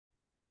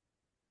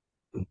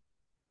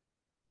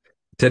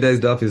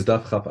Today's daf is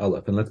daf chaf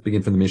aleph, and let's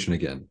begin from the mission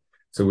again.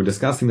 So we're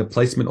discussing the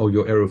placement of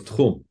your eruv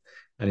tchum,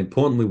 and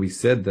importantly, we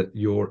said that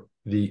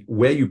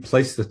where you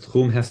place the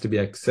tchum has to be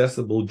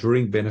accessible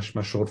during ben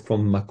hashmashot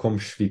from makom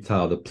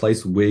shvita, the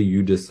place where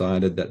you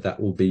decided that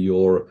will be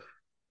your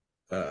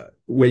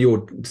where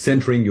you're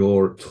centering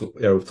your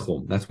eruv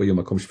tchum. That's where your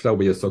makom shvita,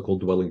 where your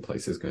so-called dwelling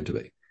place is going to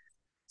be.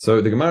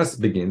 So the Gemara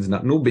begins,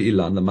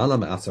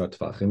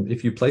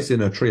 if you place it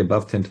in a tree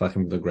above 10 tvachim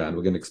from the ground,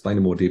 we're going to explain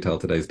in more detail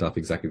today's daf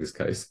exactly this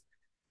case.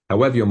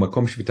 However, your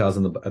makom shvita is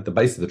at the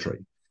base of the tree.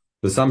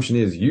 The assumption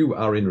is you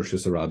are in Rosh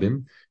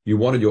Hashanah. You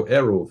wanted your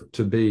eruv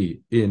to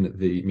be in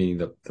meaning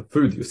the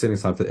food that you're setting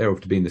aside for the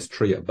eruv to be in this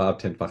tree above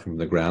 10 tvachim from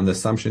the ground. The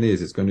assumption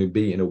is it's going to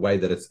be in a way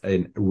that it's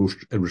in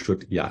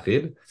Rishut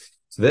Yachid.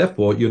 So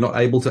therefore, you're not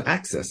able to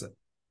access it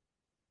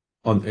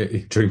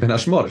during Ben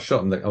Hashmor,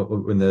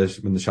 when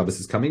the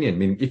Shabbos is coming in.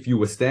 Meaning, if you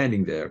were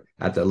standing there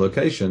at that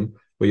location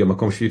where your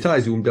makom shvita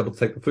is, you wouldn't be able to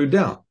take the food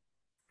down.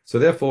 So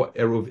therefore,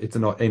 eruv, it's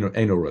not ein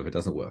eruv, it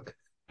doesn't work.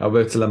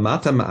 However, if it's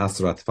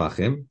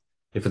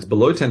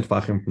below 10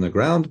 tvachim from the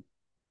ground,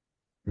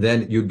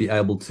 then you'd be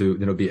able to,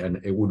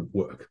 it would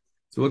work.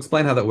 So we'll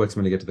explain how that works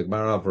when we get to the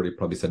Gemara. I've already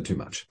probably said too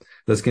much.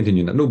 Let's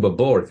continue.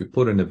 If you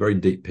put it in a very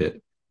deep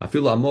pit, I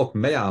feel amok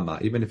me'ama,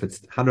 even if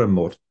it's 100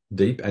 mot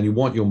deep, and you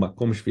want your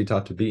makom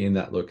shvita to be in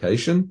that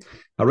location,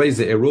 I raise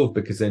the eruv,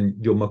 because then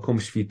your makom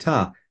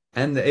shvita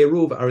and the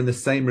eruv are in the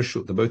same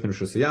rishut. They're both in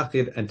rishut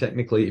yachid, and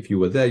technically, if you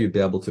were there, you'd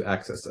be able to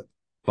access it.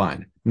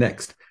 Fine.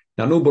 Next.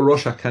 Now, no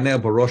barosha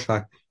kaneh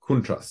barosha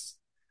kuntas.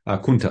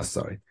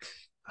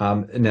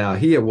 Now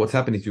here, what's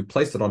happened is you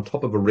place it on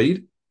top of a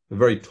reed, a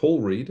very tall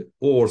reed,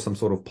 or some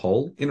sort of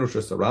pole in Rosh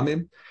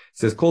Hashanah. It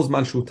says calls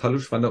manshu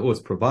talush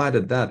v'naus,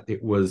 provided that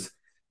it was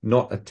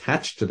not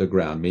attached to the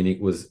ground, meaning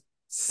it was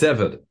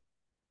severed, it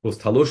was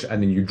talush,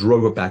 and then you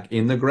drove it back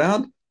in the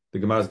ground. The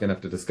Gemara is going to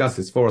have to discuss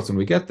this for us when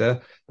we get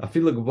there.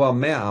 Even if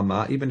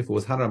it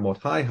was 100 mot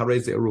high,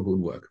 harez eruv would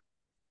work.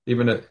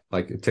 Even if,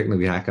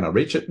 technically, how can I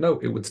reach it? No,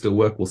 it would still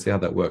work. We'll see how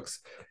that works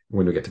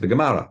when we get to the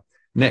Gemara.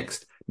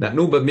 Next,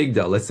 Natnuba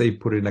Migdal, let's say you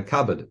put it in a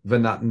cupboard, the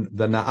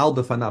Na'al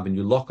B'fanav, and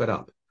you lock it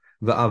up,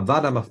 the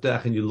Avada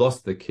Maftach, and you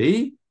lost the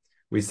key,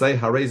 we say,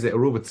 Hareze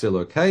Eruv, it's still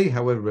okay.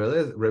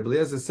 However, Rebbe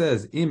Eliezer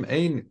says, Im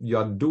Ein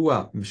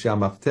Yadua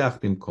Shamaftach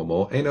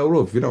Bimkomo, Ein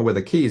Eruv. If you don't know where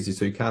the key is,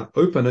 so you can't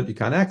open it, you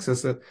can't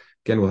access it.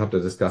 Again, we'll have to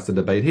discuss the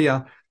debate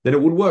here. Then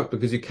it would work,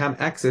 because you can't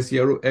access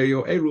your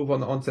Eruv on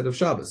the onset of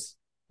Shabbos.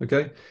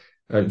 Okay?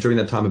 During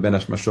that time of Ben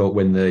Hashmashot,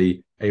 when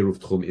the Eruv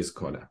Tchum is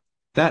Kona.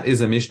 That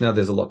is a Mishnah.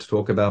 There's a lot to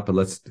talk about, but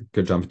let's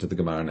go jump into the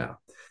Gemara now.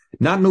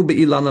 That's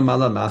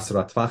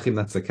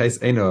the case.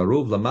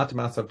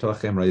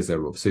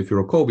 So if you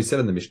recall, we said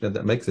in the Mishnah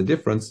that makes a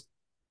difference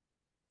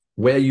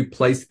where you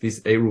place this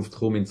Eruv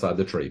Tchum inside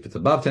the tree. If it's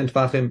above 10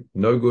 Tvachim,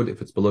 no good. If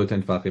it's below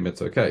 10 Tvachim,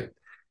 it's okay.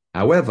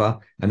 However,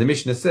 and the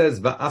Mishnah says,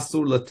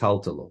 Va'asur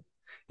letaltalo.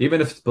 Even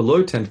if it's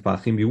below 10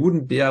 Tvachim, you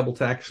wouldn't be able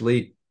to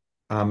actually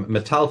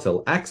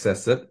metaltel,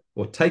 access it,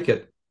 or take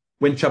it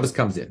when Shabbos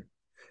comes in.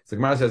 So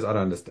Gemara says, I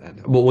don't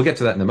understand. Well, we'll get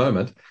to that in a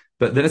moment.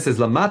 But then it says,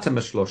 Lamata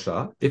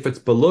meshlosha, if it's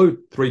below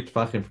 3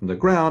 tvachim from the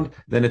ground,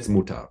 then it's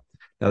mutar.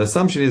 Now the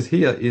assumption is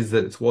here is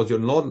that you're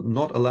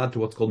not allowed to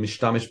what's called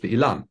mishtamish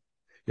be'ilan.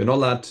 You're not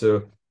allowed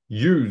to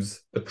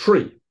use a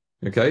tree,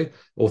 okay?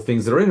 Or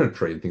things that are in a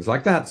tree and things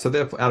like that. So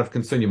therefore, out of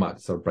concern, you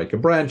might sort of break a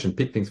branch and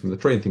pick things from the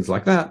tree and things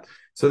like that.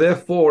 So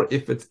therefore,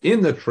 if it's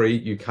in the tree,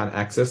 you can't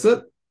access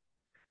it.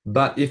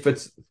 But if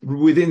it's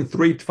within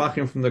 3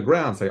 tvachim from the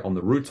ground, say on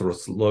the roots or a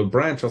low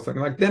branch or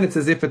something like that, then it's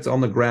as if it's on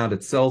the ground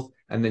itself,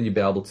 and then you'll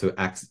be able to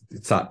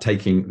start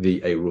taking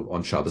the eruv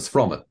on Shabbos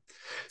from it.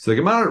 So the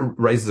Gemara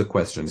raises a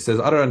question. It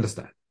says, I don't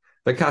understand.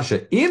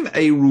 Bekasha, im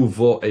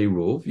eruvo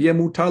eruv, ye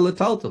mutar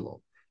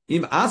letaltalo.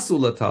 Im asu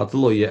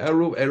letaltalo, ye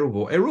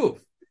eruvo eruv.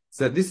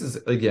 So this is,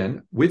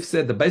 again, we've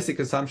said the basic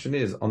assumption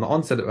is, on the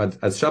onset,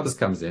 as Shabbos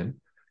comes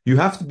in, you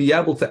have to be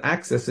able to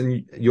access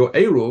your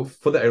eruv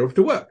for the eruv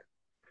to work.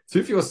 So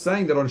if you're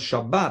saying that on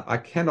Shabbat, I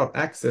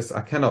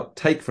cannot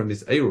take from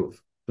this eruv,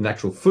 the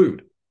actual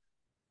food,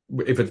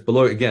 if it's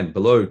below 10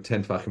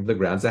 tvachim from the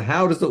ground, so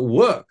how does it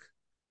work?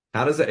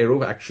 How does the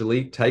eruv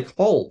actually take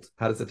hold?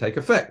 How does it take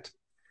effect?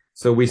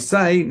 So we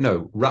say,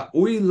 no,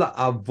 ra'ui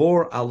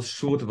la'avor al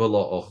shut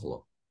v'lo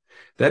ochlo.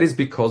 That is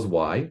because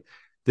why?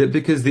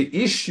 Because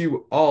the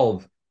issue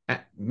of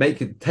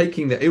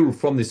taking the eruv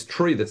from this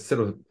tree that's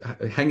sort of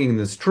hanging in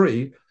this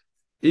tree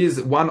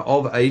is one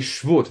of a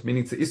shvut,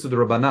 meaning it's the isud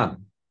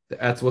rabbanan.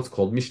 That's what's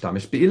called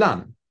mishtamish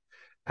be'ilan.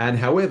 And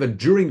however,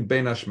 during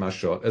Ben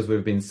Hashmashot, as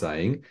we've been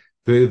saying,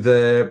 they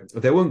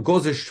weren't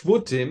gozesh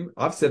shvutim.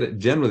 I've said it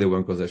generally, they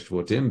weren't gozesh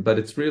shvutim, but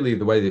it's really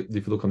the way that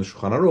if you look on the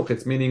Shulchan Aruch,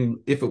 it's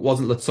meaning if it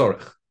wasn't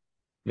letzorech,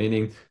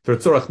 meaning for a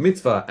tzorech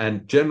mitzvah,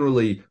 and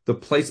generally the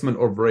placement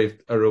of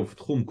eruv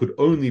tchum could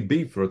only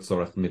be for a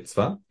tzorech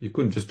mitzvah. You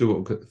couldn't just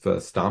do it for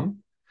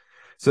stam.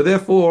 So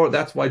therefore,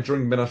 that's why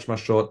during Ben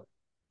Hashmashot,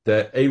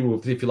 the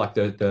eruv, if you like,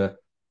 the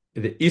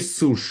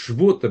Isur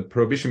Shvut, the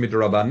prohibition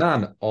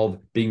midrabanan of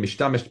being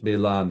mishtamish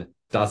be'ilan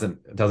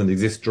doesn't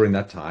exist during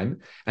that time,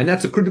 and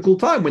that's a critical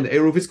time when the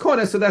eruv is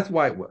corner. So that's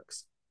why it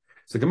works.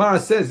 So Gemara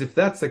says, if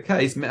that's the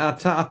case,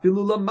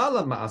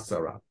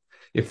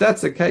 if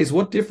that's the case,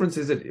 what difference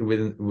is it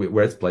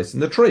where it's placed in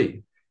the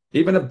tree?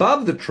 Even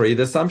above the tree,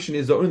 the assumption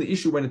is the only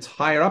issue when it's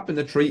higher up in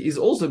the tree is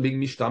also being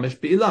mishtamesh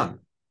bi'ilan.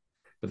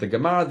 But the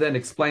Gemara then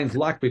explains,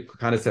 like we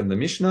kind of said in the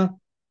Mishnah,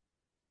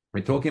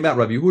 we're talking about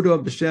Rabbi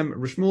Yehuda B'Shem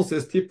Rishmul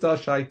says, Tipta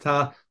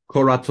Shaita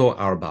Korato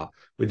Arba.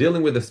 We're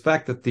dealing with the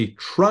fact that the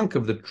trunk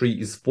of the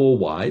tree is 4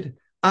 wide.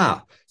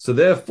 So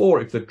therefore,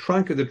 if the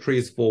trunk of the tree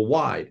is 4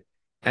 wide,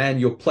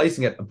 and you're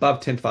placing it above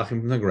 10 tefachim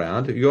from the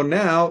ground, you're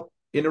now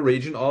in a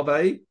region of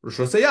a Rosh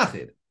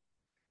Yachid.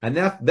 And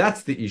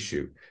that's the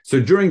issue. So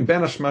during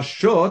Ben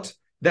Hashmashot,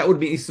 that would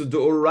be Isur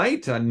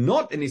D'Oraita,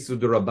 not an Isur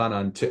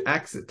D'Rabanan, to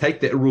take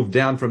the Eruv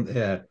down from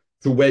there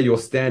to where you're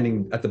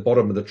standing at the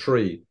bottom of the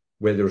tree,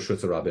 where the Rosh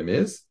Hashanah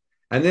is.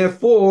 And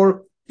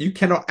therefore, you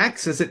cannot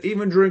access it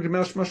even during Ben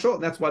Hashmashot,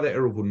 and that's why the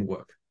Eruv wouldn't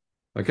work.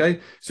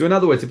 Okay? So in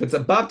other words, if it's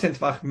above 10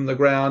 tefachim from the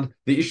ground,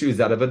 the issue is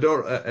that of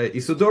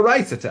Isur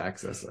D'Oraita to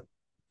access it.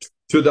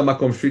 To the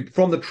Makom Shvita,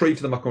 from the tree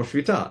to the Makom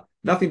Shvita.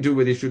 Nothing to do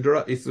with Isur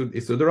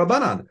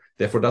D'Rabanan.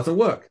 Therefore, it doesn't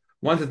work.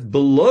 Once it's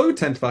below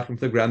 10 tefachim from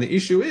the ground, the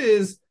issue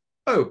is,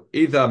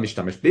 either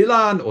Mishtamesh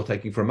Bilan or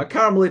taking from a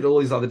Carmelite,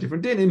 all these other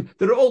different dinim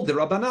that are all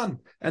D'Rabanan.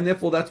 And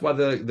therefore, that's why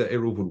the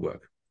Eruv would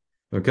work.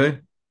 Okay?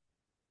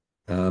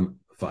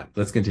 Fine.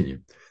 Let's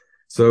continue.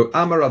 So,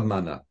 Amar Rav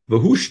Mana,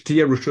 V'hush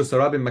tia Rishus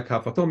Harabim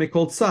Makafato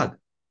Mikol Tzad.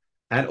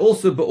 And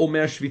also,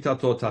 B'omer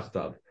Shvitato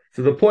Tachtav.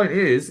 So the point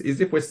is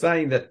if we're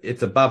saying that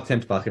it's above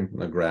 10 tefachim from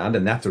the ground,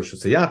 and that's Rosh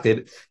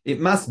Hashanah,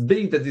 it must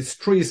be that this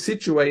tree is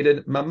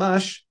situated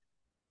mamash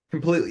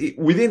completely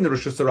within the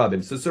Rosh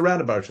Hashanah, so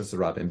surrounded by Rosh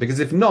Hashanah. Because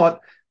if not,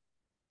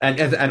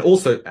 and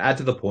also add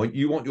to the point,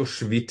 you want your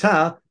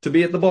shvita to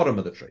be at the bottom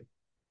of the tree,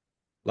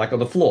 like on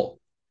the floor.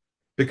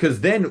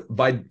 Because then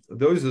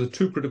those are the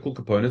two critical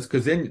components,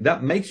 because then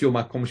that makes your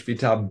makom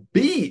shvita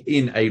be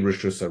in a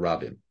Rosh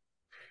Hashanah.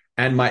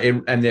 And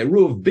the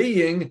Eruv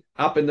being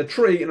up in the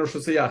tree in Rosh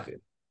Hashanah.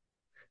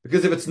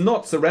 Because if it's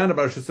not surrounded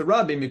by Rosh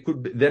Hashanah, it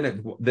could be,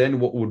 then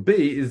what would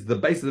be is the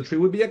base of the tree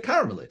would be a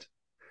Carmelite.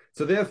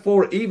 So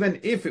therefore, even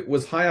if it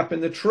was high up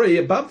in the tree,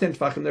 above 10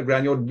 tefachim in the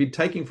ground, you would be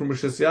taking from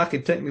Rosh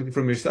Hashanah, technically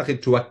from Rosh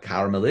Hashanah to a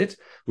Carmelite,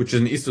 which is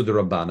an Isur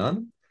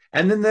D'Rabanan,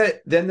 and then the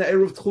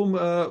Eruv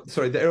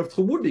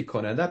Tchum would be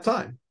Koneh at that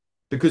time,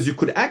 because you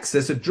could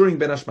access it during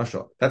Ben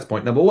Hashmashot. That's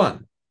point number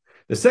one.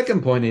 The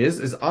second point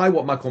is I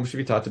want Makom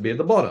Shvita to be at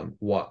the bottom.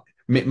 What?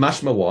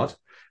 Mashma what?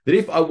 That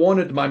if I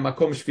wanted my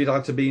Makom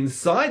Shvita to be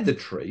inside the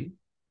tree,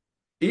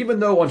 even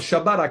though on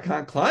Shabbat I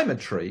can't climb a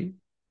tree,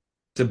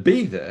 to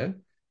be there,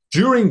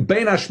 during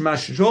Ben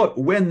Hashmashot,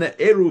 when the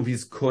Eruv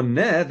is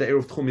Koneh, the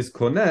Eruv Tchum is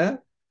Koneh,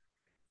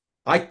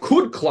 I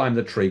could climb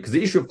the tree, because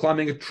the issue of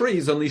climbing a tree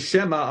is only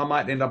Shema, I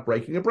might end up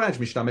breaking a branch,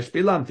 Mishtamesh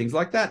Bilan, things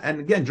like that. And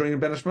again, during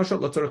Ben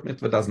Hashmashot, L'tzorech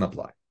Mitzvah doesn't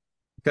apply.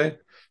 Okay?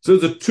 So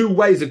there's 2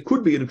 ways it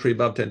could be in a tree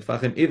above 10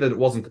 tefachim, either it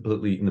wasn't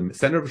completely in the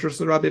center of Rosh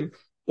Hashanah,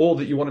 or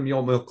that you want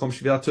Makom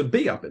Shvita to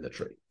be up in the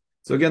tree.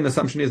 So again, the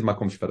assumption is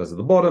Makom Shvita is at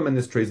the bottom, and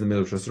this tree is in the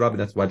middle of Rosh Hashanah,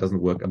 that's why it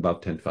doesn't work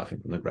above 10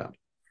 tefachim from the ground.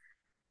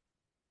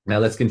 Now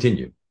let's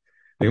continue.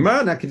 The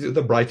Gemara now continues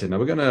the brighter. Now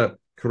we're going to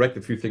correct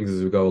a few things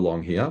as we go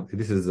along here.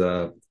 This is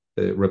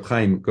Reb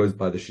Chaim goes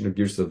by the Shinu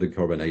Girsa of the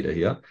Korban Eder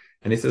here,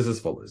 and he says as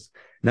follows.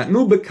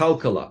 Natnu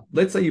bekalkala.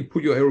 Let's say you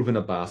put your Eruv in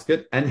a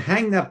basket and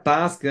hang that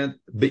basket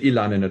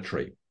be'ilan in a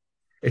tree.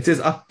 It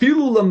says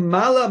afilu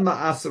lamala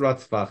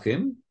ma'asrat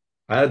tefachim.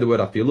 I added the word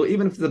afilu.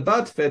 Even if it's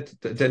about 10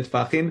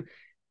 tefachim,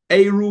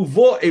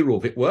 eruvo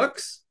eruv. It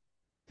works.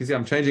 You see,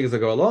 I'm changing as I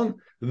go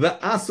along. The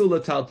asul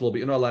lataltal, but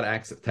you're not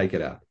allowed to take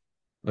it out.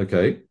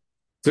 Okay.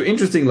 So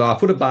interestingly, I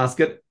put a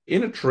basket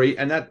in a tree,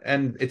 and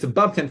it's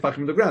above 10 tefachim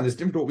from the ground. It's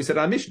different to what we said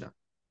in our Mishnah.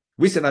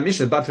 We said in our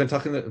Mishnah above 10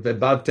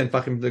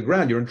 tefachim from the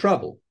ground, you're in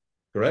trouble.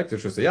 Correct?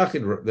 So we have to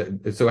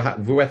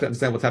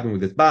understand what's happening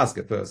with this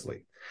basket,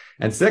 firstly.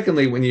 And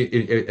secondly,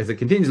 as it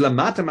continues, if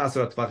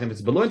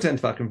it's below 10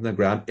 tefachim from the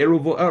ground,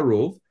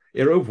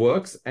 eruv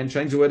works, and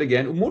change the word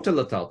again,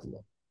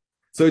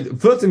 so the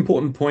first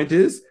important point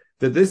is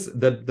that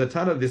the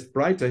Tana of this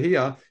brighter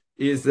here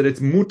is that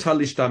it's mutar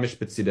lishtamish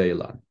b'tzidei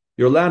ilan.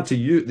 You're allowed to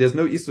use, there's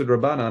no Isur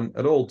D'Rabanan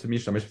at all to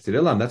mishtamish b'tzidei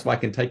ilan. That's why I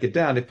can take it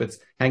down if it's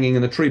hanging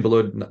in the tree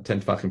below 10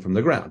 tefachim from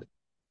the ground.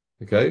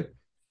 Okay?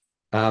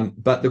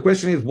 But the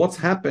question is, what's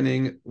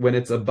happening when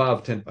it's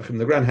above 10 from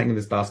the ground, hanging in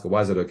this basket?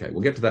 Why is it okay?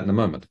 We'll get to that in a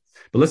moment.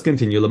 But let's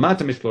continue. Lamata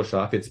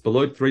mishklosha, if it's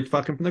below 3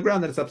 tefachim from the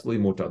ground, then it's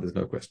absolutely mutar. There's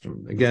no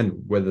question.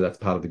 Again, whether that's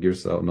part of the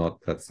girsa or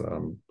not, that's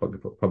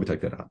probably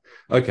take that out.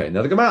 Okay,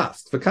 now the Gemara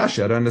asks, for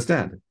kasha, I don't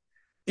understand.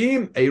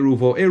 Im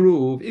eruv or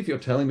eruv, if you're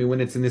telling me when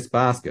it's in this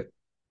basket,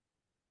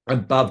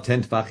 above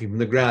 10 tefachim from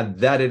the ground,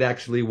 that it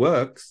actually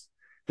works,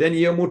 then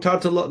you're mutar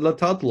to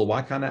latatlu.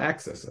 Why can't I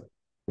access it?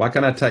 Why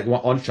can't I take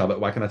on Shabbat?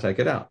 Why can't I take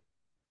it out?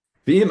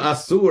 V'im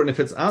asur, and if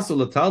it's asur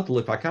lataltal,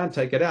 if I can't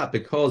take it out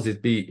because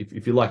it'd be,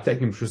 if you like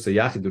taking shusha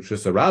yachid or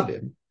shusha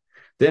rabim,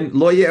 then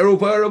lo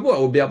ye'eruv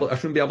I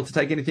shouldn't be able to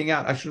take anything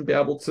out. I shouldn't be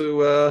able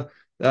to.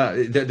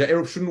 The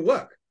eruv shouldn't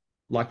work,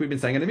 like we've been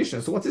saying in the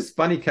Mishnah. So what's this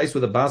funny case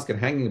with a basket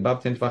hanging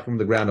above 10 tefachim from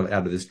the ground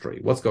out of this tree?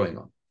 What's going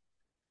on?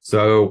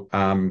 So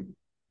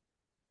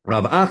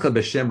Rav Acha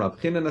b'Shem Rav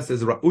Chinana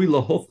says, Ra'ui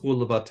lahofchu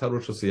levatel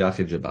rosh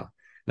hashanah jeba.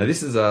 Now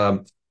this is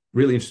a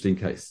really interesting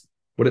case.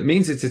 What it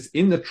means is it's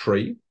in the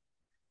tree,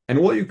 and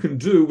what you can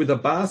do with a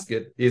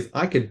basket is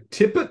I could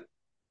tip it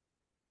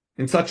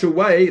in such a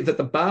way that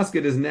the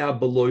basket is now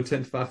below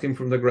 10 tefachim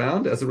from the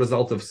ground as a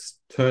result of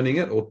turning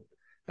it or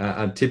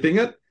tipping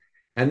it,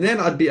 and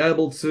then I'd be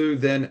able to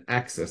then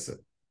access it.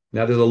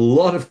 Now there's a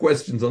lot of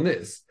questions on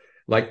this.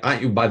 Like,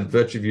 aren't you, by the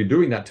virtue of you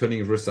doing that,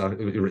 turning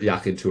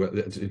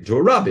Yachid to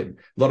a Rabbin?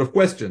 A lot of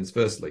questions,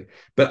 firstly.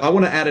 But I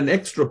want to add an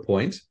extra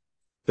point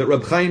that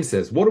Reb Chaim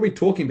says. What are we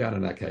talking about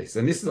in that case?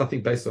 And this is, I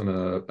think, based on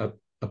a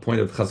point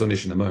of Chazon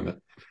Ish in a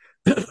moment.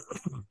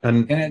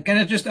 And can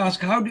I just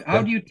ask, how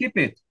do you tip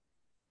it?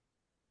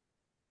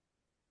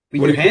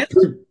 With your hands?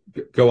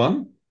 Go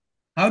on.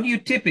 How do you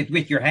tip it?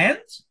 With your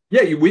hands?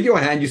 Yeah, with your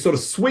hand, you sort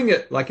of swing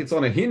it like it's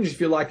on a hinge. If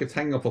you like, it's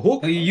hanging off a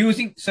hook.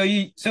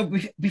 So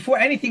before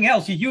anything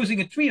else, you're using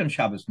a tree on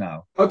Shabbos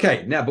now.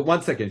 Okay, now, but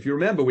 1 second. If you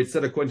remember, we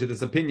said according to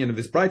this opinion of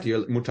this bright,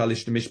 you're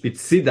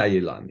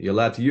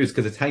allowed to use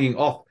because it's hanging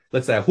off,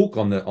 let's say, a hook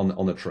on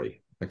the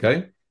tree.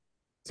 Okay,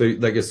 so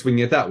like you're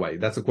swinging it that way.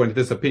 That's according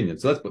to this opinion.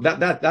 So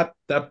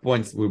that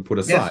point we'll put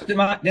aside.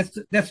 That's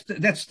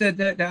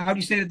the how do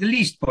you say it? The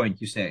least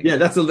point you say. Yeah,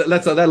 that's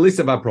the least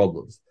of our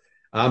problems.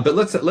 But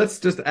let's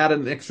just add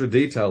an extra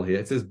detail here.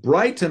 It says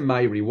bright and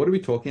Meiri. What are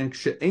we talking?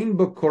 She'ein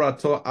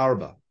b'korato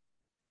arba.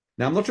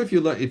 Now I'm not sure if you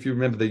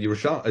remember the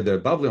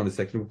Bavli on this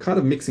section. We're kind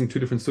of mixing two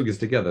different sugyas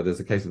together. There's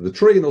a case of the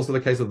tree and also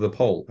the case of the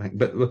pole.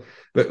 But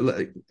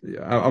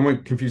I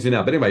won't confuse you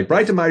now. But anyway,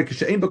 bright and Meiri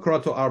she'ein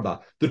b'korato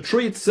arba. The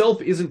tree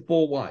itself isn't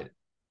 4 wide.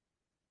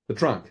 The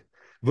trunk.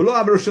 And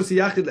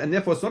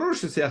therefore it's not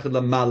Rosh Hashanah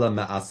lamala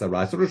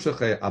ma'asara. It's not Rosh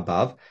Hashanah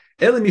above.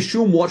 The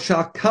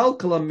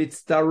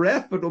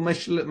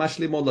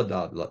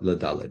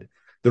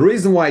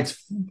reason why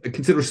it's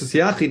considered Rosh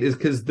Hashanah is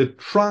because the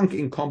trunk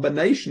in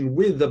combination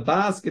with the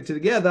basket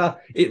together,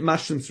 it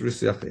mashlims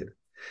Rosh Hashanah.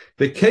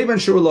 The kevan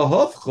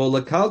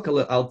shurulahovcho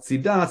lekalkala al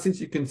tzida,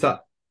 since you can start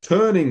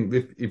turning,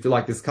 if you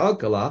like, this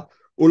kalkala,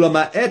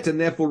 ulama'et,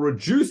 and therefore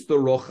reduce the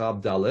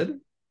rochav daled.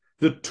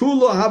 The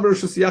tulo haber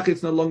Rosh Hashanah,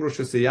 it's no longer Rosh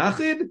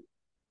Hashanah.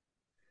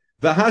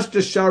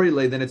 V'hashta shari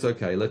le, then it's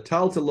okay.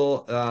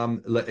 Letaltalo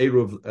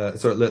le'eruv,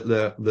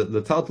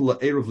 letaltalo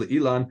eruv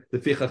le'ilan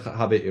leficha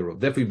habe eruv.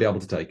 Therefore, you'll be able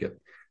to take it.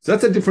 So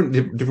that's a different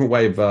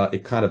way of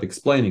kind of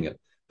explaining it.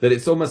 That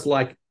it's almost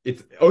like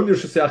it's only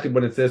Rosh Hashanah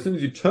when it's there. As soon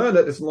as you turn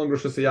it, it's no longer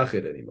Rosh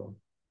Hashanah anymore.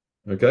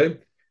 Okay,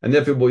 and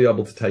therefore we'll be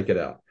able to take it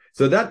out.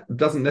 So that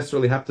doesn't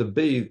necessarily have to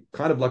be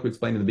kind of like we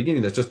explained in the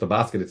beginning. That's just the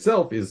basket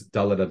itself is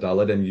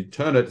daled, and you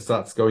turn it, it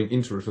starts going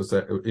into the Rosh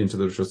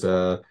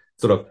Hashanah,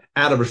 sort of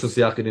out of Rosh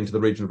Hashanah into the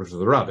region of Rosh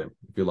Hashanah,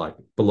 if you like,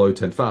 below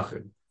 10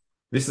 tefachim.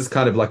 This is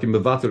kind of like in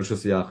Mevatel Rosh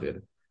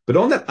Hashanah. But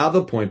on that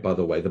other point, by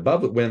the way, the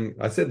Bavli, when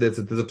I said there's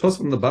a toss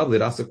from the Bavli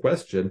that asks a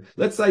question,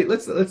 let's look at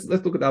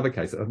the other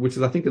case, which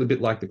is I think a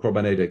bit like the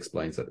Korban Eder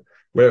explains it,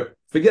 where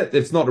forget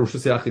it's not Rosh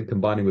Hashanah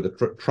combining with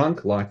a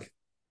trunk like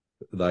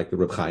the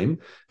Reb Chaim,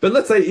 but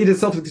let's say it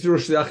itself is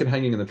Rosh Hashanah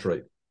hanging in the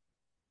tree.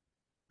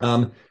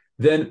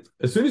 Then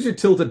as soon as you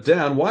tilt it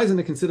down, why isn't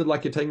it considered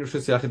like you're taking Rosh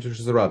Hashanah to Rosh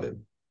Hashanah?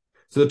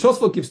 So the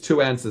Tosfot gives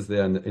 2 answers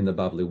there in the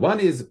Bavli. One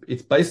is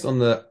it's based on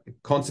the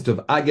concept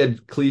of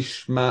aged kli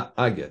shma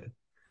aged,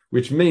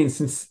 which means,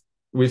 since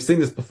we've seen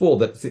this before,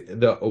 that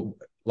the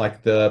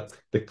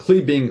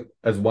kli being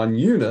as one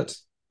unit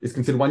is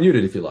considered one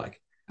unit, if you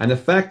like, and the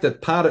fact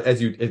that part of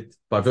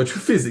by virtue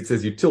of physics,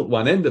 as you tilt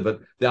one end of it,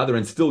 the other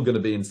end's still going to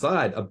be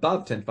inside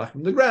above 10 tefachim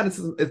from the ground.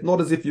 It's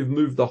not as if you've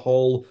moved the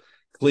whole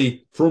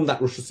kli from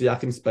that Rosh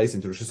Hashanah space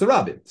into Rosh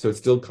Hashanah, so it's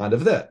still kind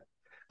of there.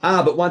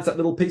 But once that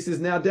little piece is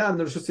now down in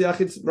the Rosh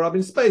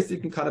Hashanah space, you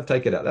can kind of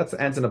take it out. That's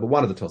answer number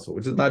 1 of the Tosfot,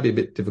 which might be a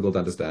bit difficult to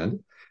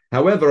understand.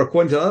 However,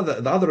 according to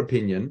the other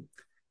opinion,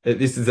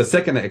 this is the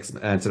second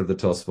answer of the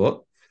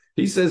Tosfot.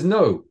 He says,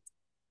 no,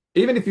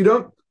 even if you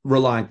don't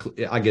rely on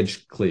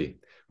Aged Kli,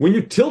 when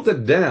you tilt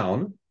it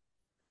down,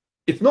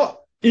 it's not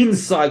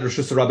inside Rosh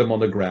Hashanah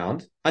on the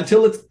ground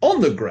until it's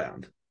on the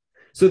ground.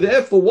 So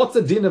therefore, what's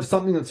the din of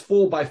something that's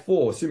 4 by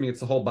 4, assuming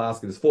it's the whole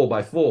basket is 4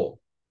 by 4?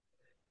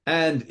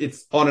 And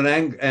it's on an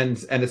angle,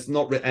 and it's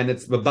not, and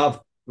it's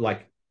above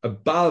 3-4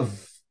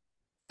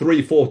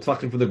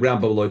 tefachim from the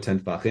ground, below 10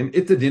 tefachim.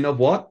 It's a din of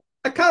what?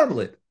 A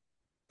carmelit.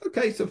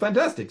 Okay, so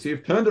fantastic. So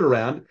you've turned it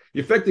around.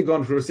 You've effectively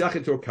gone from Rosh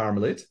Hashanah to a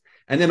carmelit,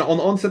 and then on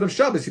the onset of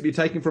Shabbos, you'll be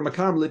taking from a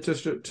carmelit to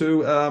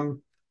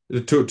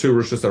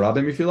Rosh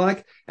Hashanah, if you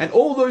like. And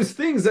all those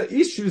things are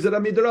issues that are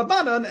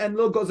midarabanan and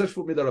lo gozesh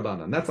for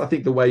midarabanan. That's, I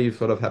think, the way you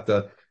sort of have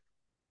to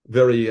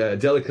very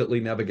delicately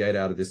navigate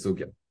out of this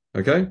sugya.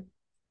 Okay.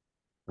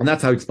 And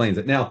that's how he explains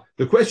it. Now,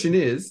 the question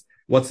is,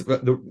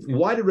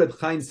 why did Reb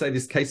Chaim say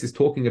this case is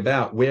talking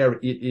about where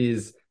it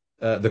is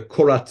the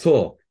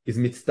korato is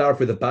mitzdarf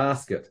with a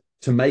basket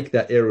to make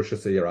that Rosh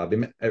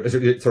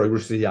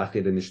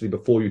Hashanah initially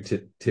before you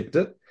tipped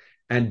it,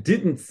 and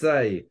didn't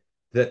say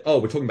that,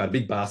 we're talking about a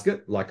big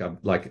basket, like I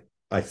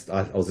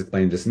was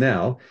explaining just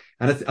now.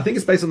 And I think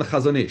it's based on the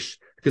Chazon Ish,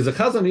 because the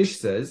Chazon Ish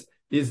says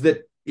is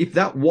that if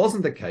that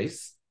wasn't the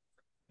case,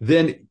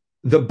 then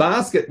the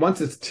basket,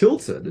 once it's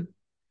tilted,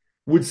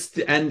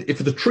 and if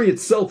the tree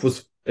itself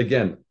was,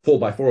 again,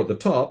 4x4 at the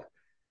top,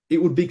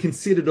 it would be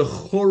considered a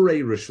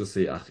chorei rishus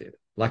yachid,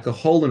 like a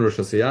hole in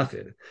rishus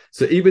yachid.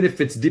 So even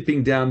if it's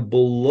dipping down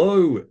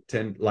below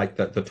 10, like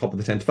the top of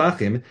the 10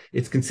 tefachim,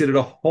 it's considered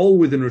a hole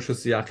within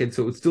rishus yachid,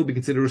 so it would still be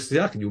considered rishus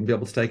yachid. You wouldn't be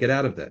able to take it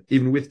out of that,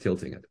 even with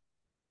tilting it.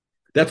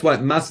 That's why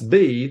it must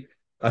be,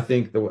 I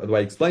think the way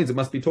he explains it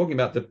must be talking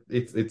about that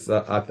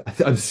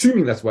I'm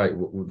assuming that's why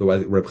the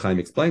way Reb Chaim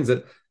explains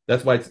it,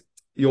 that's why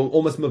you're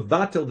almost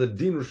mevatel the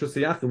din rishus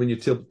yachid when you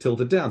tilt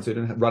it down, so you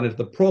don't run into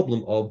the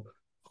problem of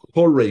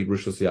chorei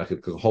rishus yachid,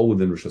 because a hole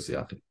within rishus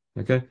yachid.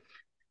 Okay,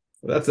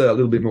 well, that's a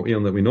little bit more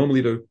than we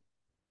normally do.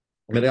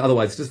 I mean,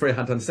 otherwise it's just very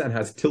hard to understand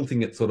how it's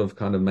tilting it, sort of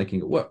kind of making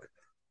it work.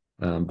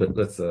 But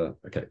let's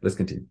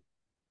continue.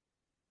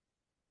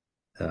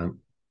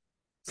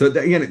 So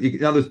again,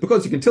 in other words,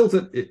 because you can tilt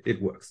it,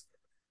 it works.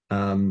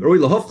 And by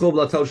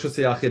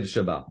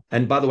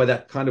the way,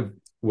 that kind of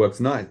works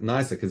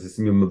nicer because it's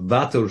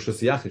mevatel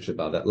rishus yachid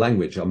sheba, that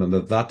language. I'm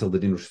mevatel the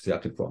din rishus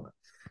yachid from it.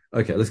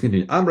 Okay, let's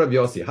continue. Amra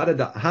Yossi,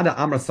 Hada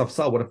Amra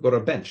Safsal would have got a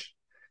bench.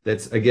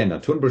 That's again a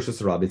tun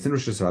rishus rabbi. It's in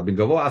rishus rabbi.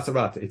 Gavo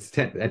asarat. It's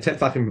 10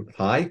 tefachim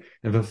high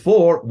and for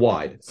 4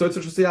 wide. So it's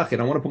rishus yachid.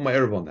 I want to put my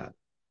erev on that.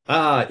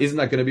 Isn't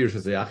that going to be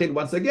rishus yachid?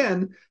 Once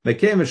again,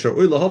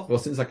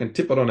 since I can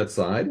tip it on its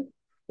side,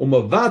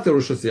 u'mavatel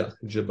rishus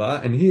yachid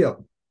sheba, and here.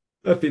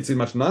 That fits in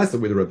much nicer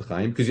with Reb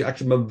Chaim because you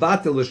actually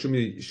mavatel the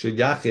shumi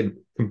sheyachid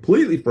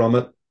completely from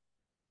it,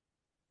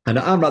 and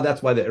Amra,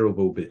 that's why the eruv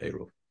will be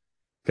eruv.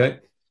 Okay,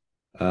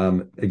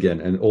 again,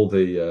 and all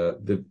the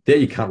there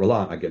you can't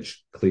rely on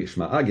aged kli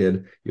shma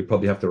aged. You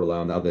probably have to rely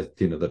on the other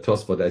din of the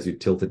tosfot as you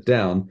tilt it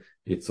down.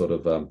 It's sort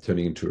of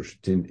turning into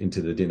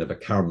the din of a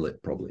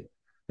karmelit. Probably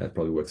that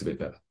probably works a bit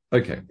better.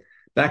 Okay,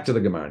 back to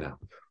the Gemara now.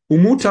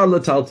 Umutar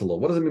letaltalo.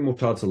 What does it mean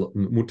mutar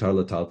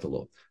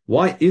letaltalo?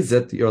 Why is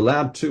it that you're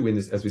allowed to, in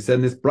this, as we said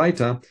in this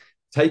breita,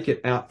 take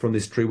it out from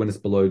this tree when it's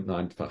below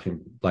 9 tefachim,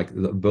 like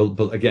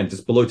again,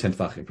 just below 10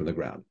 tefachim from the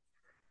ground?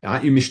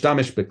 You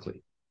mishtamesh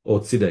bekli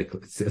or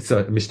tzidek.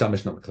 So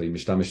mishtamesh not bekli,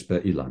 mishtamesh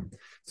be'ilan.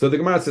 So the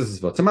Gemara says as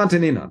well.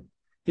 Tamantinan.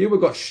 Here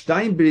we've got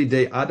shtaim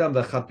b'idei adam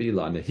v'chat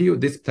be'ilan. Here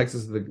this takes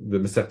us to the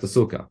Masechta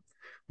Sukkah.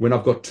 When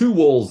I've got 2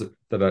 walls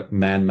that are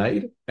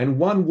man-made and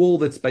 1 wall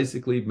that's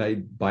basically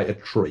made by a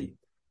tree.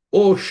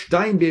 Or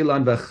shtaim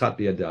be'ilan v'chat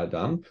b'yadei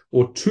adam,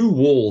 or 2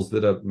 walls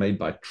that are made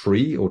by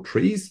tree or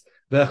trees.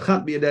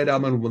 V'chat b'yadei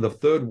adam, and when the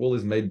 3rd wall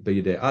is made by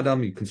yadei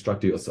adam, you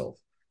construct it yourself.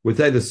 We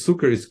say the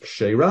sukkah is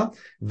kshera.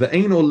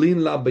 V'ein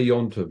olin la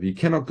b'yontov. You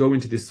cannot go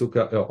into this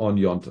sukkah on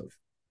yontov.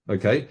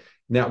 Okay.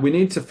 Now we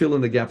need to fill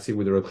in the gaps here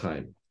with the Reb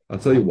Chaim. I'll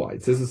tell you why.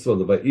 It says this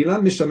further.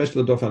 Ilan mishamesh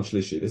l'dofan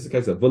shlishi. This is the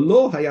case of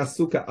v'lo haya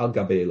sukkah al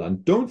gabei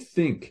ilan. Don't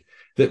think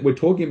that we're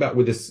talking about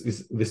with this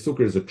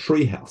sukkah is a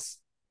tree house.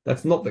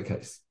 That's not the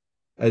case,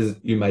 as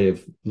you may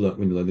have learned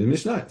when you learned in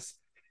Mishnayos.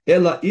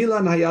 Ela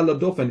ilan haya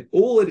l'dofan.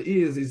 All it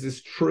is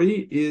this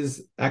tree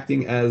is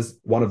acting as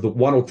one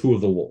or two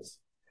of the walls.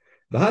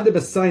 When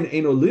it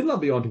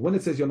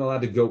says you're not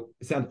allowed to go,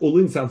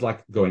 ulin sounds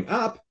like going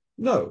up.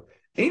 No.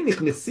 It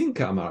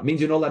means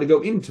you're not allowed to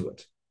go into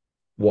it.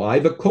 Why?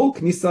 The kol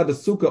knisa the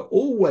sukkah,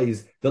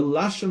 always the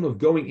lashon of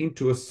going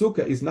into a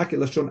sukkah is naki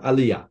lashon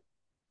aliyah,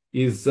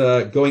 is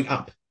going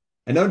up.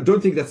 And I don't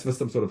think that's for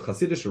some sort of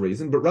Hasidic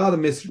reason, but rather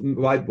why?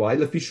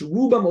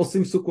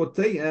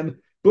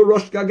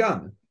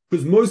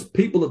 Because most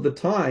people at the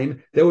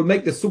time, they would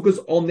make the sukkahs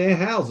on their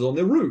houses, on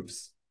their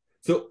roofs.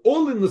 So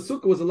all in the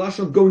sukkah was a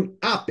lashon of going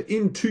up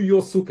into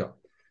your sukkah.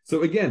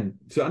 So again,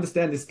 to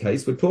understand this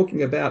case, we're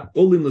talking about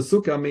all in the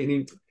sukkah,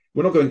 meaning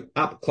we're not going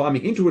up,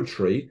 climbing into a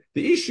tree.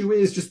 The issue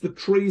is just the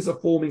trees are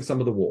forming some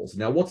of the walls.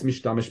 Now, what's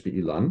mishtamesh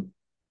be'ilan?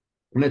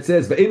 When it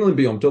says ve'ein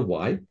biyom tov,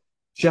 why?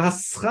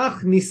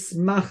 Shehaschach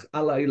nismach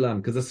ala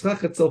ilan, because the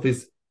schach itself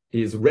is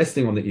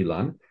resting on the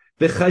ilan.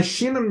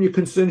 V'chashinam, you're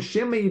concerned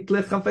shemei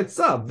yitlech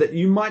chafetzav, that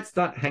you might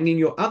start hanging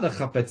your other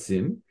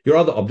chafetzim, your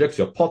other objects,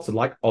 your pots,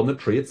 like on the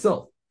tree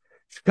itself.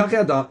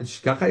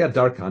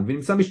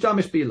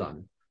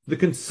 The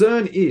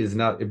concern is,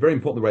 now, very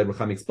important the way Reb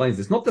Chaim explains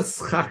this, not the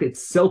schach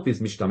itself is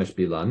mishtamesh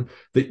bilan,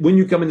 that when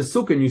you come in the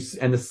sukkah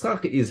and the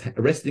schach is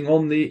resting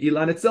on the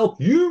ilan itself,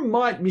 you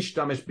might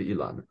mishtamesh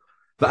bilan.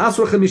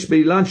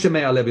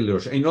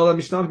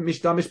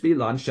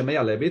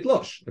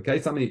 Okay,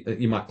 somebody,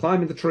 you might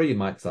climb in the tree, you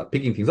might start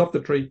picking things off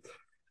the tree.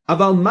 This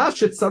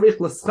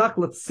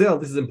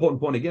is an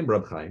important point again,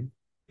 Reb Chaim,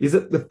 is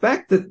that the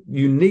fact that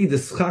you need the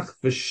schach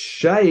for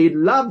shade,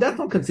 that's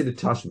not considered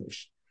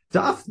tashmish.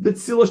 Because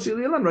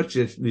you're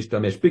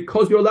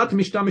allowed to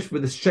mishtamish for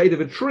the shade of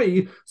a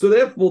tree, so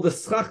therefore the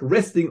schach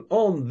resting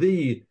on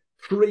the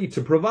tree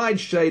to provide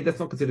shade, that's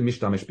not considered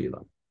mishtamish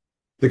bilan.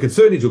 The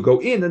concern is you'll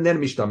go in and then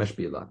mishtamish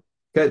bilan.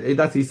 Okay,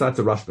 that's he cites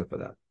a rashba for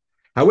that.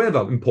 However,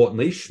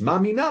 importantly, shma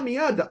mina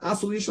miyad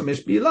asul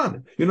yishamish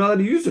bilan. You're not allowed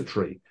to use a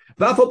tree.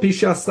 Despite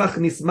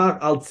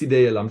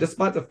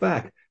the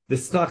fact the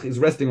schach is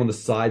resting on the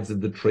sides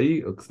of the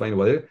tree, I'll explain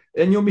what it is,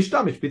 and you're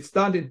mishtamish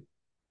bitstadin.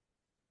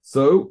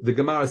 So the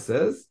Gemara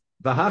says,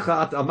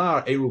 V'hacha at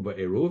amar eruv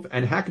eruv,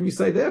 and how can you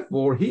say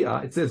therefore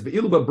here it says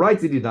V'ilu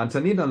b'braiti didan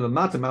tanidan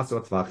l'mata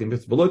masar tvachim,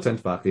 it's below 10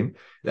 tvachim,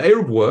 the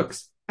eruv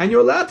works, and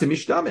you're allowed to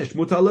mishtamesh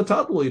mutar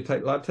l'tadl, you're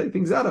allowed to take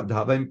things out of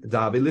dahavi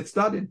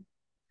litzdadin.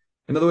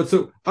 In other words,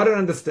 so I don't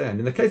understand.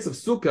 In the case of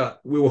sukkah,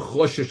 we were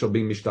choshesh of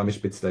being mishtamish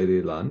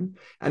b'tzedei ilan,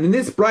 and in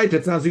this bright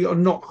it sounds like you're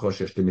not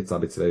choshesh to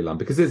mitzvah b'tzedei ilan,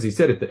 because as he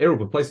said, if the eruv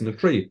were placed in the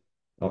tree,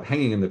 or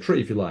hanging in the tree,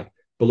 if you like,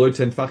 below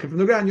 10 tefachim from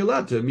the ground, you're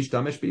allowed to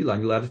mishtamesh b'ilan,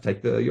 you're allowed to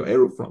take your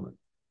eruv from it.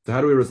 So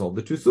how do we resolve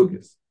the two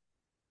sugyas?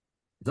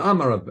 The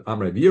Amar of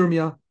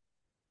Yirmiyah,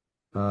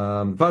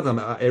 eruv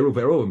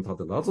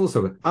eruv. That's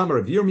also Amar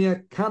of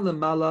Yirmiyah, kan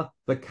lemala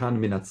v'kan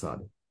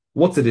minatzad.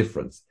 What's the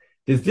difference?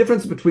 There's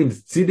difference between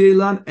tzidei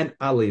ilan and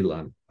ali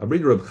ilan. I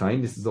read Reb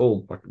Chaim. This is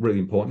all like really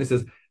important. It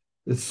says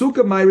the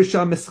sukkah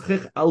ma'irisha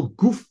meschech al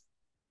guf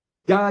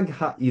gag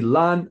ha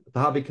ilan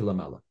v'havi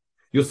kelamala.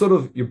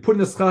 You're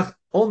putting a schach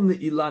on the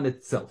ilan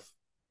itself.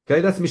 Okay,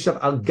 that's mishav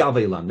al gav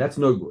ilan. That's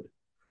no good.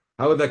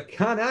 However,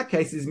 kan our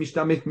case is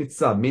mishtamich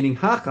mitzad, meaning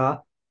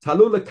hacha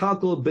talu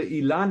lekalkol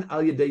be'ilan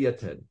al yedei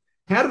yated.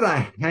 How did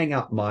I hang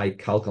up my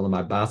kalkal in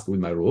my basket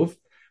with my roof?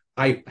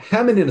 I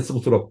hammer in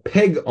some sort of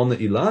peg on the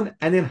ilan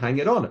and then hang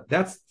it on it.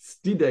 That's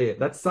stidei,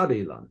 that's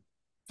sadei ilan.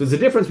 So there's a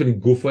difference between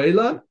gufa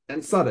ilan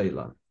and sadei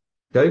ilan.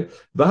 Okay?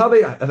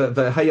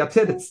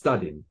 V'hayated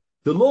stadin.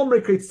 The law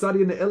creates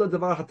sadei in ela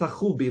davar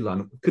hatachul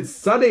bilan. Because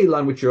sadei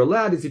ilan, which you're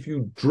allowed, is if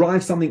you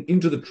drive something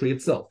into the tree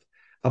itself.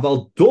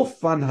 Aval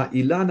dofan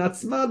ha'ilan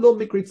atzma lo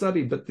mikrit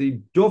sadei. But the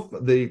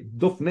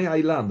dofnei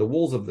ha'ilan, the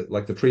walls of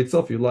the tree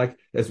itself, you like,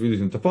 as we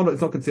use in Tafona,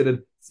 it's not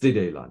considered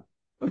stidei ilan.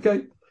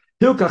 Okay?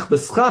 But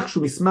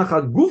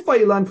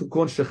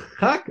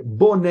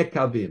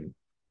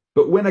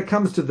when it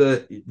comes to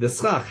the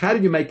schach, how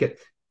do you make it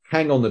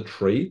hang on the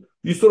tree?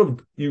 You sort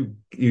of you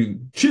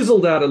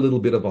chiseled out a little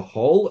bit of a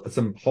hole,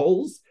 some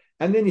holes,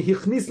 and then you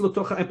hichnis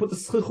l'tocha and put the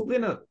schach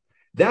in it.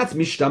 That's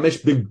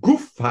mishtamesh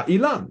beguf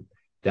ha'ilan.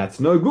 That's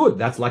no good.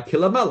 That's like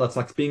kilamal. That's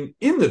like being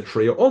in the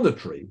tree or on the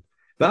tree.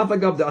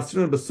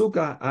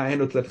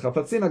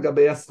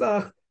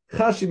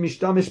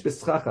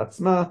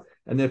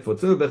 And therefore,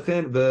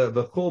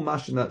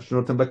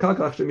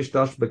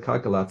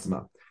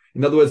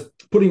 in other words,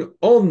 putting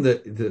on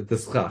the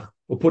schach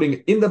or putting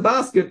in the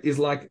basket is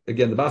like,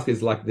 again, the basket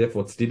is like,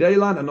 therefore, tzidei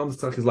ilan, and on the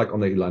schach is like on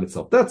the ilan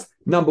itself. That's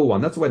number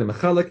one. That's the way the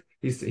mechalik,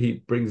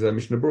 he brings a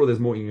Mishnah Berurah. There's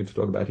more you need to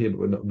talk about here,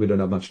 but we don't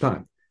have much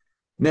time.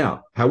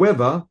 Now,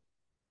 however,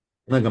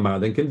 the Gemara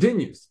then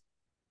continues.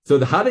 So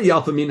the hada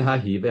yafa min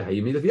hahi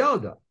v'hayi min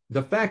yalda.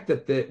 The fact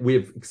that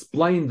we've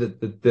explained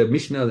that the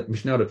Mishnah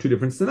are two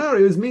different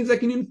scenarios means they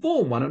can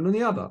inform one and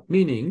the other.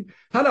 Meaning,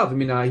 so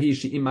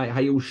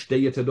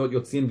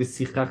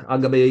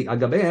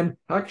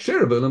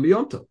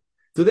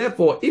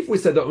therefore, if we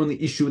said the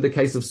only issue with the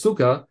case of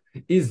Sukkah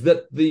is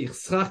that the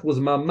schach was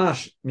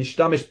mamash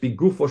mishtamish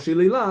bigufo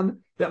shililan,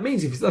 that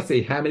means if you, let's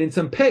say, hammer in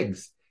some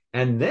pegs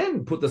and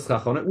then put the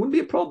schach on it, wouldn't be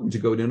a problem to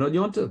go in on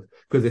Yontav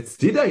because it's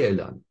tidei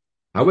elan.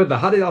 However,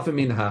 hada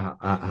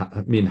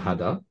min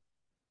hada.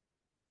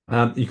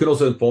 You can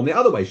also inform the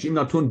other way. If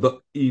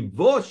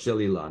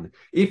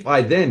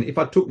I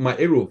took my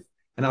eruv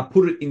and I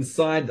put it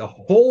inside the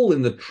hole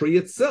in the tree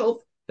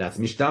itself, that's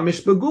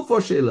mishtamish begufo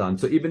shelan.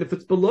 So even if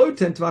it's below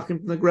 10 tvachim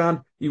from the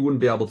ground, you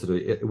wouldn't be able to do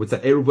it. It would say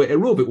eruv,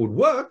 it would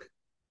work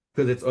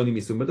because it's only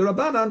misum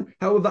b'derabanan.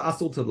 However,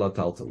 asul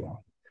tadlatal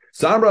talah.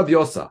 So Rav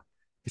Yosa,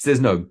 he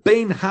says no.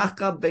 Bein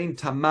hacha bein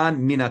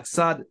taman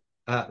minatzad.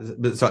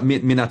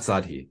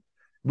 Minatzad here.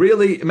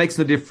 Really, it makes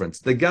no difference.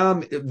 They're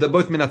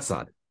both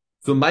minatzad.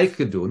 So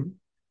Maichadun,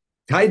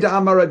 Kaida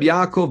Amar Rabbi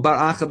Yaakov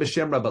Bar Acha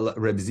B'Shem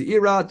Rabbi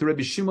Zeira to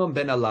Rabbi Shimon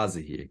Ben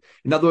Elazar here.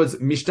 In other words,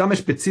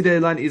 Mishtamish B'tzidei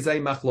Elan is a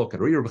machloket.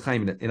 Rabbi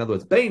Chaim. In other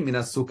words, Bein Min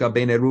Sukkah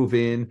Bein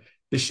Eiruvin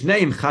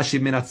B'Shneim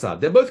Chashiv Min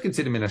Atzad. They're both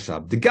considered Min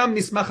Ashab. The Gam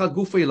Nismach Al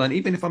Gufay Elan.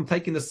 Even if I'm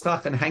taking the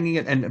schach and hanging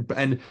it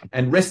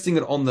and resting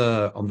it on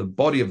the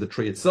body of the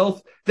tree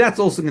itself, that's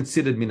also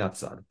considered Min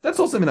Atzad. That's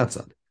also Min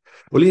Atzad.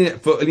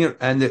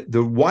 And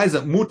why is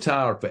it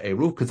mutar for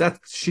Eruv? Because that's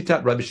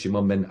Shitat Rabbi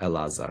Shimon Ben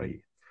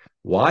Elazar.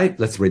 Why?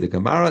 Let's read the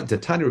Gemara.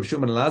 Detani Rabbi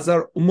Shimon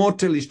Elazar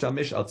umoter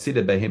lishtamish al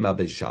tzidei behema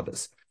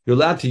b'Shabbos. You're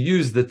allowed to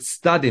use the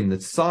tzadim, the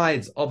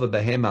sides of a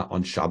behema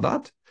on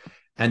Shabbat.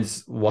 And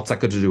what's that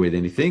got to do with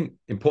anything?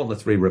 Important.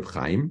 Let's read Reb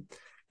Chaim.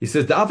 He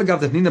says, "The afagav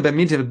that nina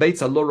b'mintev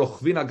beitza lo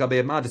rochvina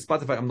gabehema." Despite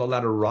the fact I'm not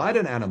allowed to ride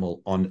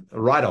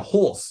a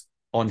horse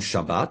on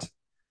Shabbat.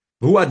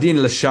 Who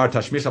adin l'shar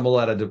tashmish? I'm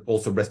allowed to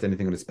also rest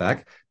anything on its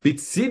back.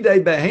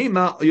 B'tzidei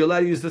behema, you're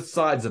allowed to use the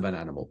sides of an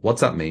animal. What's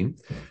that mean?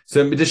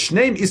 So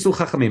midashneim isul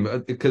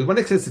chachamim, because when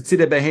it says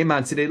tzidei behema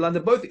and tzidei ilan,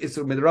 they're both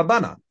isul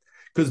midrabana.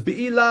 Because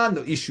be'ilan,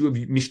 the issue of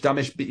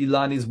mishtamesh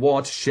be'ilan is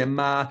what?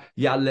 Shema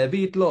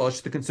yalevit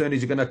losh. The concern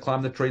is you're going to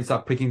climb the tree and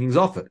start pricking things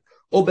off it.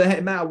 Or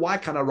behema, why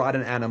can't I ride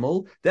an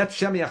animal? That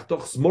shema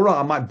yachtoch smura,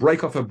 I might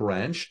break off a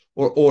branch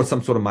or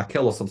some sort of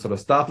makel or some sort of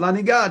staff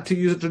lanigad to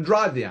use it to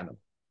drive the animal.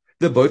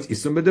 They're both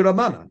isum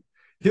b'derabanan.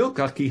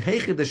 Hilkach ki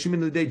heichid the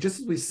shimin day.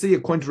 Just as we see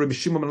according to Rabbi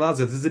Shimon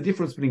Elazar, there's a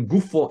difference between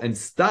gufo and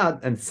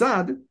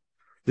sad.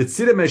 The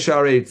tzidei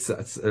meshari,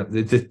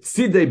 the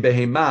tzidei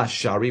behema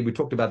shari, we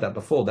talked about that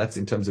before. That's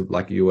in terms of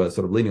like you were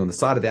sort of leaning on the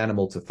side of the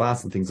animal to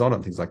fasten things on it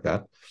and things like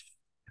that.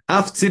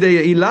 Af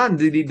tzidei ilan,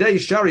 the idei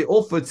shari,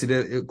 also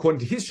according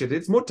to his shit,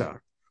 it's mutar.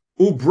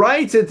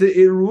 Ubraita to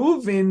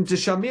Eiruvin to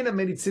Shamina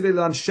made tzidei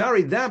ilan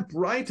shari, that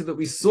braita that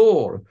we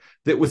saw,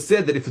 that was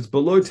said that if it's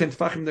below 10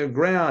 tefachim in the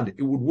ground,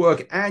 it would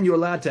work and you're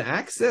allowed to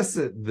access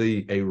it,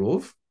 the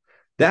Eiruv.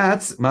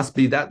 That's Rabbi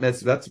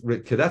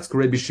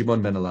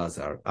Shimon ben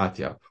Elazar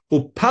Atya.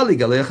 Upalig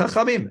alei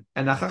chachamim,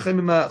 and the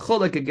chachamim are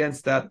cholek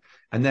against that,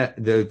 and that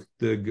the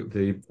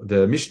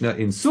Mishnah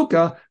in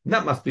Sukkah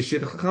that must be shir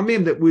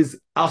chachamim that was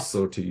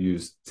also to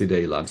use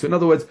tzidei ilan. So in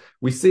other words,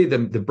 we see the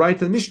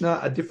Braita and Mishnah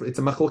are different. It's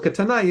a machloka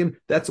tanaim.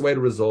 That's a way to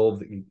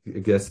resolve, I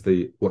guess,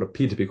 what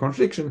appeared to be a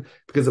contradiction,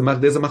 because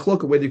there's a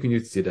machloka whether you can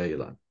use tzidei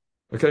ilan.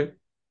 Okay,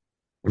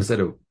 that's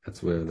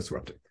where we're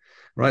up to.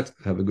 Right.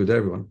 Have a good day,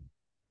 everyone.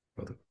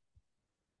 Brother.